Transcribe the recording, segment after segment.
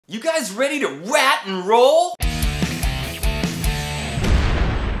You guys ready to rat and roll?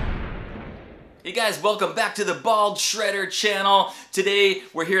 Hey guys, welcome back to the Bald Shredder channel. Today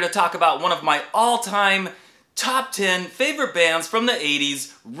we're here to talk about one of my all-time top 10 favorite bands from the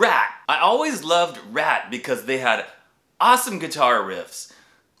 80s, RATT. I always loved RATT because they had awesome guitar riffs,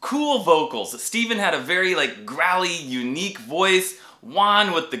 cool vocals. Steven had a very growly, unique voice.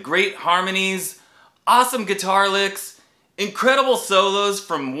 Juan with the great harmonies, awesome guitar licks, incredible solos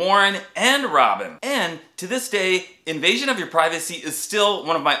from Warren and Robin. And to this day, Invasion of Your Privacy is still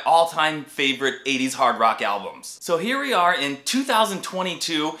one of my all-time favorite 80s hard rock albums. So here we are in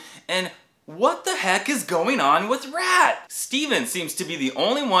 2022, and what the heck is going on with RATT? Steven seems to be the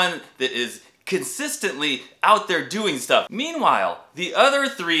only one that is consistently out there doing stuff. Meanwhile, the other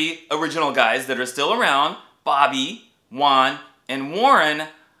three original guys that are still around, Bobby, Juan, and Warren,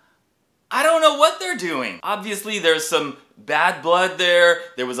 I don't know what they're doing. Obviously, there's some bad blood there.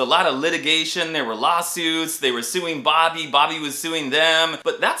 There was a lot of litigation. There were lawsuits. They were suing Bobby. Bobby was suing them.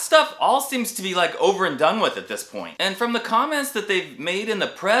 But that stuff all seems to be over and done with at this point. And from the comments that they've made in the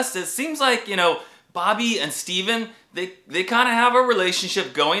press, it seems like, Bobby and Steven, they kind of have a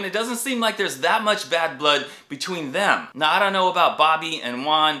relationship going. It doesn't seem like there's that much bad blood between them. Now, I don't know about Bobby and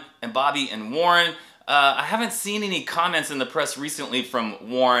Juan and Bobby and Warren. I haven't seen any comments in the press recently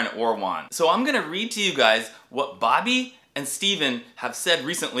from Warren or Juan. So I'm gonna read to you guys what Bobby and Steven have said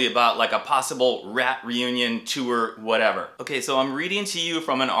recently about a possible RATT reunion, tour, whatever. Okay, so I'm reading to you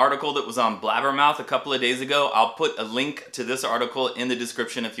from an article that was on Blabbermouth a couple of days ago. I'll put a link to this article in the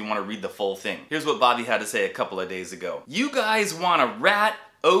description if you want to read the full thing. Here's what Bobby had to say a couple of days ago. You guys want a RATT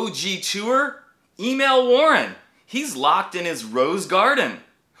OG tour? Email Warren. He's locked in his rose garden.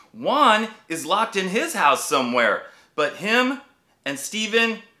 Juan is locked in his house somewhere, but him and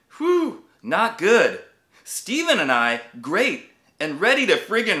Steven, whew, not good. Steven and I, great, and ready to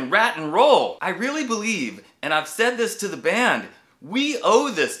friggin' rat and roll. I really believe, and I've said this to the band, we owe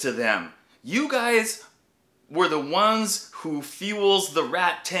this to them. You guys were the ones who fuels the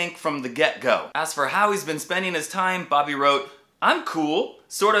RATT tank from the get-go. As for how he's been spending his time, Bobby wrote, I'm cool,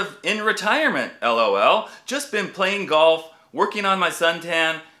 sort of in retirement, LOL. Just been playing golf, working on my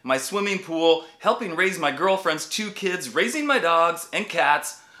suntan, my swimming pool, helping raise my girlfriend's 2 kids, raising my dogs and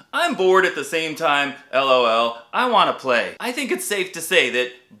cats. I'm bored at the same time, LOL. I want to play. I think it's safe to say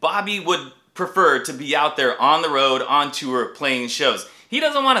that Bobby would prefer to be out there on the road, on tour, playing shows. He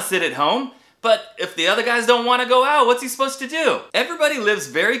doesn't want to sit at home, but if the other guys don't want to go out, what's he supposed to do? Everybody lives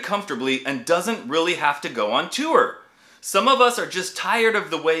very comfortably and doesn't really have to go on tour. Some of us are just tired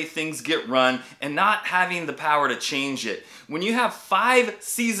of the way things get run and not having the power to change it. When you have 5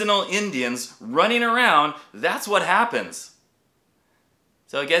 seasonal Indians running around, that's what happens.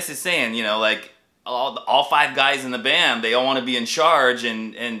 So I guess he's saying, all 5 guys in the band, they all want to be in charge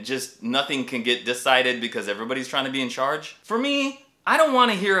and just nothing can get decided because everybody's trying to be in charge. For me, I don't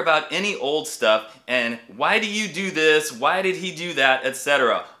want to hear about any old stuff and why do you do this, why did he do that,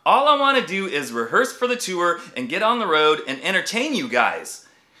 etc. All I want to do is rehearse for the tour and get on the road and entertain you guys.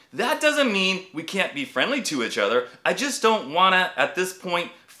 That doesn't mean we can't be friendly to each other. I just don't want to, at this point,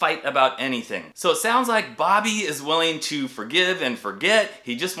 fight about anything. So it sounds like Bobby is willing to forgive and forget.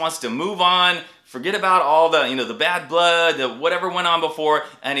 He just wants to move on, forget about all the, the bad blood, whatever went on before,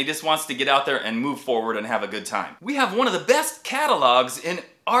 and he just wants to get out there and move forward and have a good time. We have one of the best catalogs in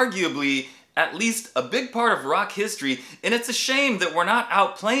arguably at least a big part of rock history, and it's a shame that we're not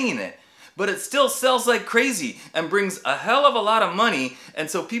out playing it. But it still sells like crazy and brings a hell of a lot of money, and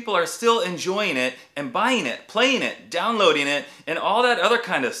so people are still enjoying it and buying it, playing it, downloading it, and all that other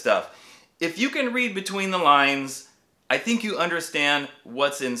kind of stuff. If you can read between the lines, I think you understand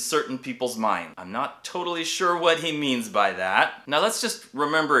what's in certain people's mind. I'm not totally sure what he means by that. Now let's just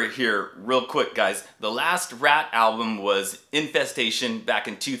remember here real quick, guys. The last RATT album was Infestation back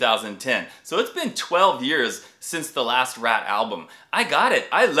in 2010. So it's been 12 years since the last RATT album. I got it.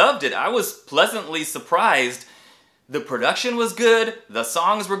 I loved it. I was pleasantly surprised. The production was good, the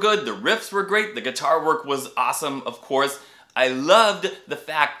songs were good, the riffs were great, the guitar work was awesome, of course. I loved the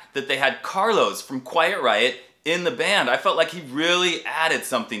fact that they had Carlos from Quiet Riot in the band. I felt like he really added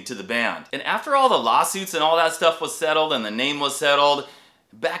something to the band. And after all the lawsuits and all that stuff was settled and the name was settled,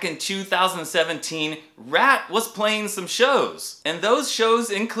 back in 2017, RATT was playing some shows. And those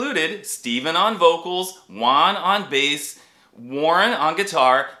shows included Steven on vocals, Juan on bass, Warren on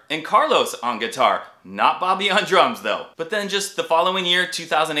guitar, and Carlos on guitar. Not Bobby on drums though. But then just the following year,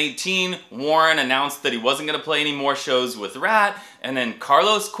 2018, Warren announced that he wasn't going to play any more shows with RATT, and then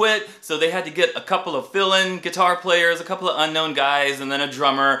Carlos quit, so they had to get a couple of fill-in guitar players, a couple of unknown guys, and then a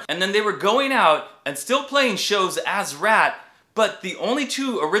drummer. And then they were going out and still playing shows as RATT, But the only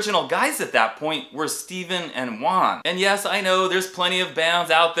two original guys at that point were Steven and Juan. And yes, I know there's plenty of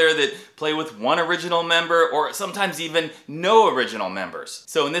bands out there that play with one original member or sometimes even no original members.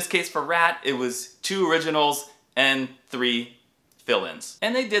 So in this case for RATT, it was 2 originals and 3 fill-ins.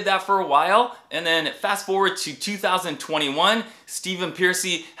 And they did that for a while, and then fast forward to 2021, Stephen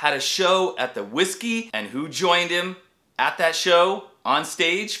Pearcy had a show at the Whiskey, and who joined him at that show, on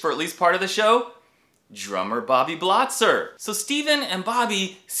stage for at least part of the show? Drummer Bobby Blotzer. So Steven and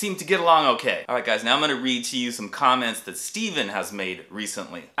Bobby seem to get along okay. Alright guys, now I'm gonna read to you some comments that Steven has made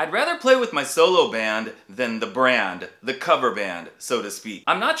recently. I'd rather play with my solo band than the brand, the cover band, so to speak.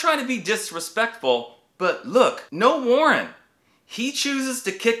 I'm not trying to be disrespectful, but look, no Warren. He chooses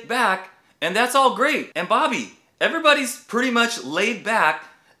to kick back, and that's all great. And Bobby, everybody's pretty much laid back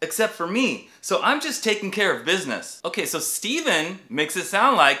except for me. So I'm just taking care of business. Okay, so Steven makes it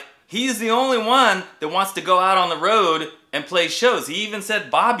sound like he's the only one that wants to go out on the road and play shows. He even said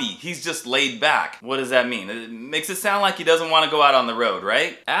Bobby, he's just laid back. What does that mean? It makes it sound like he doesn't want to go out on the road,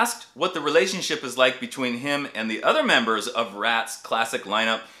 right? Asked what the relationship is like between him and the other members of RATT's classic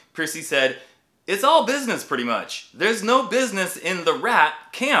lineup, Pearcy said, it's all business pretty much. There's no business in the RATT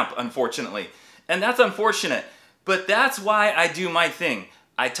camp, unfortunately. And that's unfortunate, but that's why I do my thing.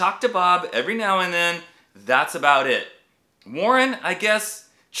 I talk to Bob every now and then, that's about it. Warren, I guess,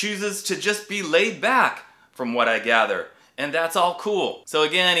 chooses to just be laid back, from what I gather. And that's all cool. So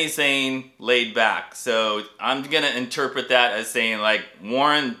again, he's saying laid back. So I'm gonna interpret that as saying like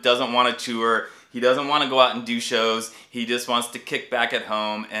Warren doesn't want to tour, he doesn't want to go out and do shows, he just wants to kick back at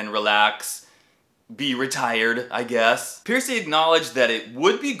home and relax, be retired, I guess. Pearcy acknowledged that it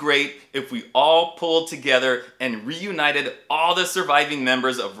would be great if we all pulled together and reunited all the surviving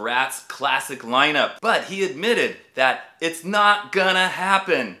members of RATT's classic lineup. But he admitted that it's not gonna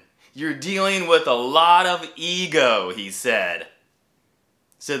happen. You're dealing with a lot of ego, he said.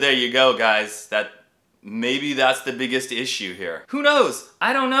 So there you go, guys. Maybe that's the biggest issue here. Who knows?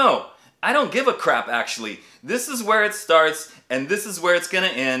 I don't know. I don't give a crap, actually. This is where it starts, and this is where it's gonna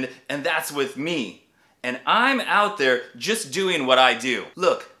end, and that's with me. And I'm out there just doing what I do.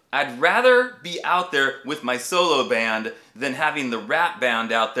 Look, I'd rather be out there with my solo band than having the RATT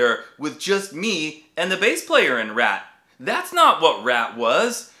band out there with just me and the bass player in RATT. That's not what RATT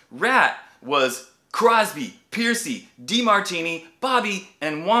was. RATT was Crosby, Pearcy, DeMartini, Bobby,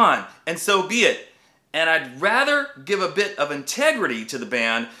 and Juan, and so be it. And I'd rather give a bit of integrity to the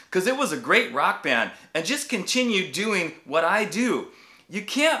band because it was a great rock band and just continue doing what I do. You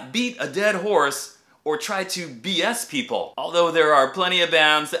can't beat a dead horse or try to BS people, although there are plenty of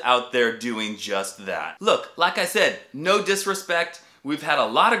bands out there doing just that. Look, like I said, no disrespect. We've had a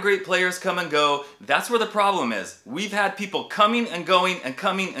lot of great players come and go. That's where the problem is. We've had people coming and going and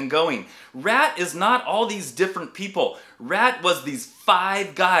coming and going. RATT is not all these different people. RATT was these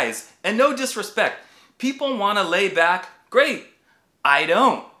 5 guys, and no disrespect. People want to lay back, great. I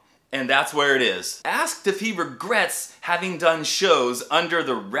don't. And that's where it is. Asked if he regrets having done shows under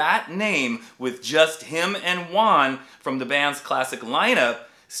the RATT name with just him and Juan from the band's classic lineup,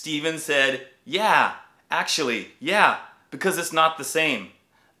 Steven said, yeah, actually, yeah, because it's not the same.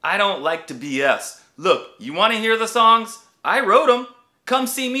 I don't like to BS. Look, you want to hear the songs? I wrote them. Come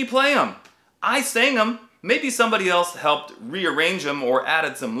see me play them. I sang them. Maybe somebody else helped rearrange them or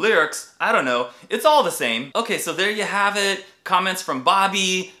added some lyrics. I don't know. It's all the same. Okay, so there you have it. Comments from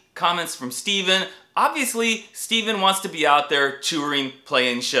Bobby. Comments from Steven. Obviously, Steven wants to be out there touring,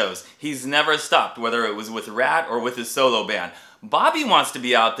 playing shows. He's never stopped, whether it was with RATT or with his solo band. Bobby wants to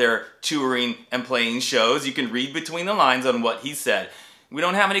be out there touring and playing shows. You can read between the lines on what he said. We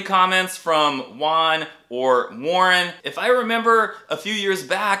don't have any comments from Juan or Warren. If I remember a few years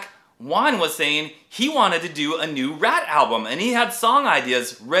back, Juan was saying he wanted to do a new RATT album and he had song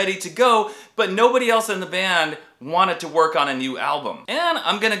ideas ready to go, but nobody else in the band wanted to work on a new album. And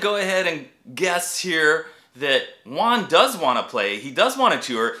I'm gonna go ahead and guess here that Juan does want to play, he does want to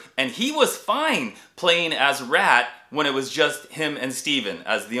tour, and he was fine playing as RATT when it was just him and Steven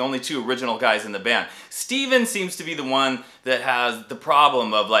as the only 2 original guys in the band. Steven seems to be the one that has the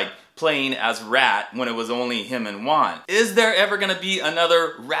problem of like playing as RATT when it was only him and Juan. Is there ever gonna be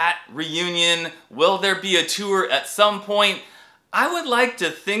another RATT reunion? Will there be a tour at some point? I would like to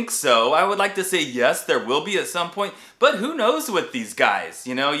think so. I would like to say yes, there will be at some point, but who knows with these guys?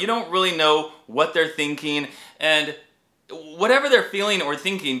 You know, you don't really know what they're thinking, and whatever they're feeling or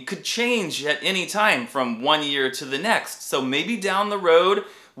thinking could change at any time from one year to the next. So maybe down the road,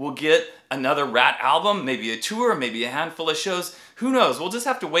 we'll get another RATT album, maybe a tour, maybe a handful of shows. Who knows? We'll just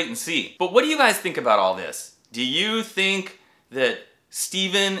have to wait and see. But what do you guys think about all this? Do you think that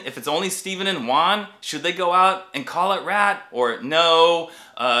Steven, if it's only Steven and Juan, should they go out and call it RATT? Or no?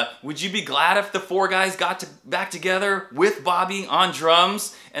 Would you be glad if the four guys got back together with Bobby on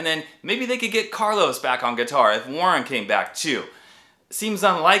drums? And then maybe they could get Carlos back on guitar if Warren came back too. Seems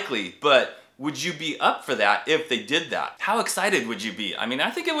unlikely, but would you be up for that if they did that? How excited would you be? I mean, I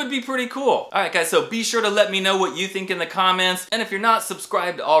think it would be pretty cool. All right, guys, so be sure to let me know what you think in the comments. And if you're not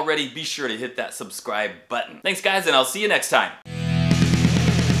subscribed already, be sure to hit that subscribe button. Thanks, guys, and I'll see you next time.